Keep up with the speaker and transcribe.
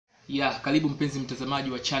Karibu mpenzi mtazamaji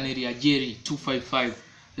wa channel ya Jerry 255.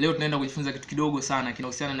 Leo tunaenda kujifunza kitu kidogo sana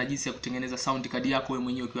kinahusiana na jinsi ya kutengeneza sound card yako wewe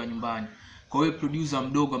mwenyewe ukiwa nyumbani. Kwa wewe producer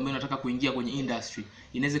mdogo ambaye unataka kuingia kwenye industry,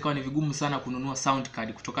 inaweza kuwa ni vigumu sana kununua sound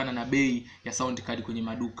card kutokana na bei ya sound card kwenye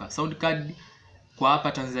maduka. Sound card kwa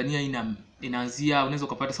hapa Tanzania inaanzia, unaweza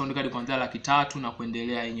kupata sound card kuanzia 300,000 na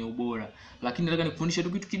kuendelea yenye ubora. Lakini nataka nikufundishe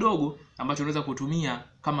tu kitu kidogo ambacho unaweza kutumia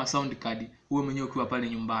kama sound card wewe mwenyewe ukiwa pale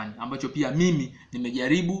nyumbani, ambacho pia mimi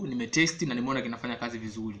nimejaribu, nimetesti na nimeona kinafanya kazi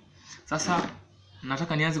vizuri. Sasa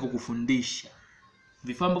nataka nianze kukufundisha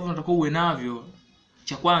vifaa ambavyo unatakiwa uwe navyo.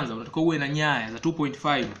 Cha kwanza unatakiwa uwe na nyaya za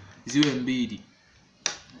 2.5 ziwe mbili.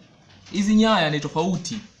 Hizi nyaya ni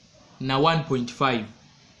tofauti na 1.5.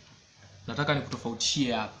 Nataka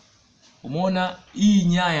nikutofautishie hapa. Umeona hii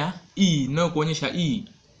nyaya hii inayokuonyesha hii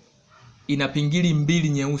ina pingili mbili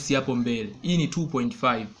nyeusi hapo mbele. Hii ni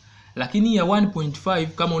 2.5. Lakini ya 1.5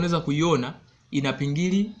 kama unaweza kuiona ina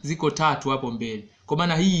pingili ziko tatu hapo mbele. Kwa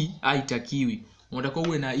maana hii haitakiwi. Unatakiwa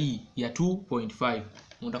uwe na hii ya 2.5.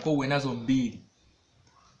 Unatakiwa uwe nazo mbili.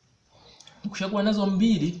 Ukishakuwa nazo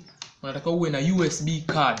mbili, unatakiwa uwe na USB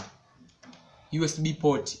card. USB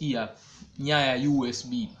port hii hapa, nyaya ya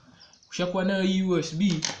USB. Ukishakuwa nayo hii USB,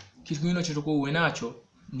 kitu kingine unachotakiwa uwe nacho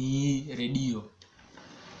ni radio.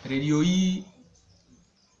 Radio hii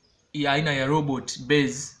ya aina ya robot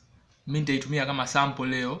base, mimi nitaitumia kama sample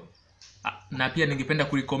leo. Na pia ningependa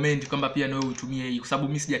kurecommend kwamba pia na wewe utumie hii kwa sababu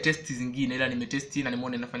mimi sija test zingine, ila nimetesti na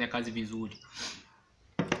nimeona inafanya kazi vizuri.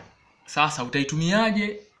 Sasa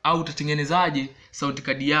utaitumiaje au utatengenezaje sound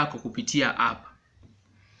card yako kupitia hapa?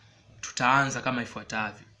 Tutaanza kama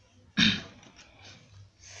ifuatavyo.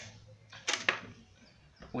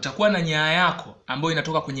 Utakuwa na nyaya yako ambayo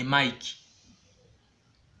inatoka kwenye mic.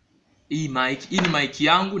 Hii ni mic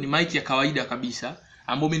yangu, ni mic ya kawaida kabisa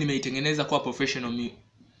ambayo mimi nimeitengeneza kwa professional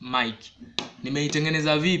mic.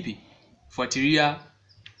 Nimeitengeneza vipi? Fuatilia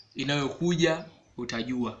inayokuja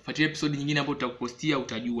utajua. Fuatilia episode nyingine ambayo tutakupostia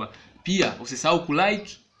utajua. Pia usisahau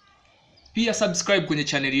kulike, pia subscribe kwenye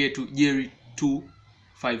channel yetu Jerry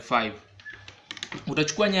 255.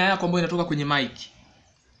 Utachukua nyaya yako ambayo inatoka kwenye mic.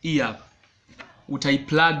 Hii hapa.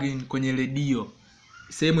 Utaiplug in kwenye radio.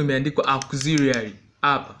 Sehemu imeandikwa auxiliary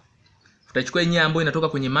hapa. Utachukua nyaya ambayo inatoka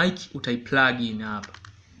kwenye mic, utaiplug in hapa.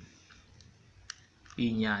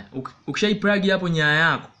 Hii nyaya. Ukishaiplug hapo nyaya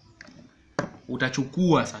yako,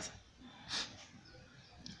 utachukua sasa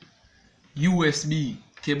USB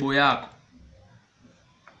cable yako.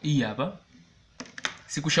 Hii hapa.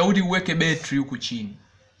 Sikushauri uweke battery huku chini.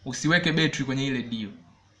 Usiweke battery kwenye ile radio.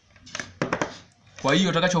 Kwa hiyo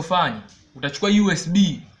utakachofanya, utachukua USB,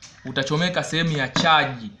 utachomeka sehemu ya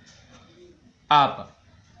charge hapa.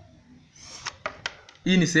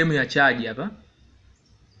 Hii ni sehemu ya charge hapa.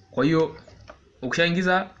 Kwa hiyo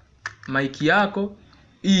ukishaingiza mic yako,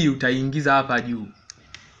 hii utaingiza hapa juu.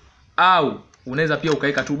 Au unaweza pia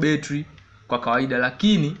ukaweka tu battery kwa kawaida,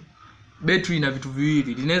 lakini battery ina vitu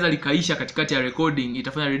viwili. Linaweza likaisha katikati ya recording,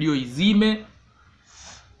 itafanya radio izime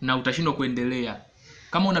na utashindwa kuendelea.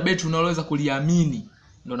 Kama una battery unaloweza kuliamini,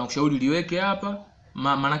 ndio nakushauri liweke hapa,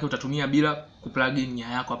 maana yake utatumia bila kuplug in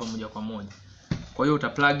nyaya yako hapa moja kwa moja. Kwa hiyo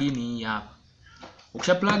utaplug in hii hapa.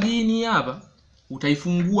 Ukisha plug in hii hapa,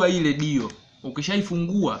 utaifungua ile radio.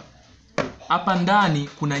 Ukishaifungua, hapa ndani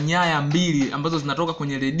kuna nyaya mbili ambazo zinatoka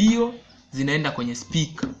kwenye radio zinaenda kwenye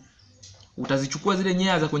speaker. Utazichukua zile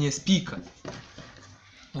nyaya za kwenye speaker,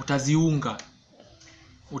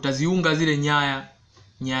 utaziunga zile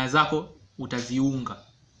nyaya zako utaziunga.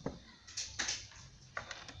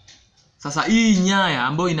 Sasa hii nyaya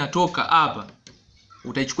ambayo inatoka hapa,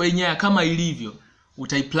 utaichukua hii nyaya kama ilivyo,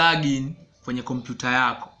 utaiplug in kwenye kompyuta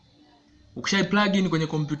yako. Ukishaiplug in kwenye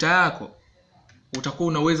kompyuta yako, utakuwa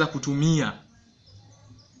unaweza kutumia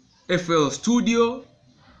FL Studio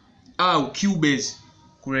au Cubase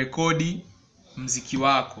kurekodi muziki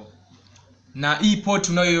wako. Na hii port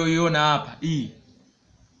unayoiona hapa, hii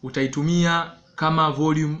utaitumia kama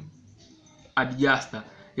volume adjuster.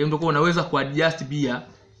 Yaani utakuwa unaweza kuadjust pia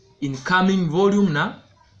incoming volume na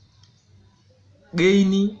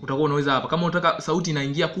gain, utakuwa unaweza hapa. Kama unataka sauti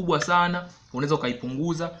inaingia kubwa sana, unaweza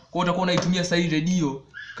ukaipunguza. Kwa hiyo utakuwa unaitumia sasa hii radio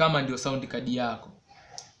kama ndio sound card yako.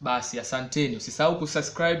 Basi asanteni. Usisahau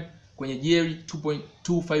kusubscribe kwenye Jerry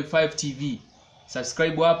 255 TV.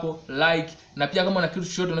 Subscribe hapo, like, na pia kama una kitu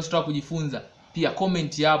chochote unachotaka kujifunza, pia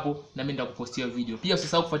comment hapo na mimi nitakupostia video. Pia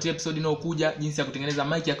usisahau kufuatilia episode inayokuja, jinsi ya kutengeneza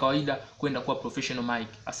mic ya kawaida kwenda kuwa professional mic.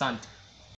 Asante.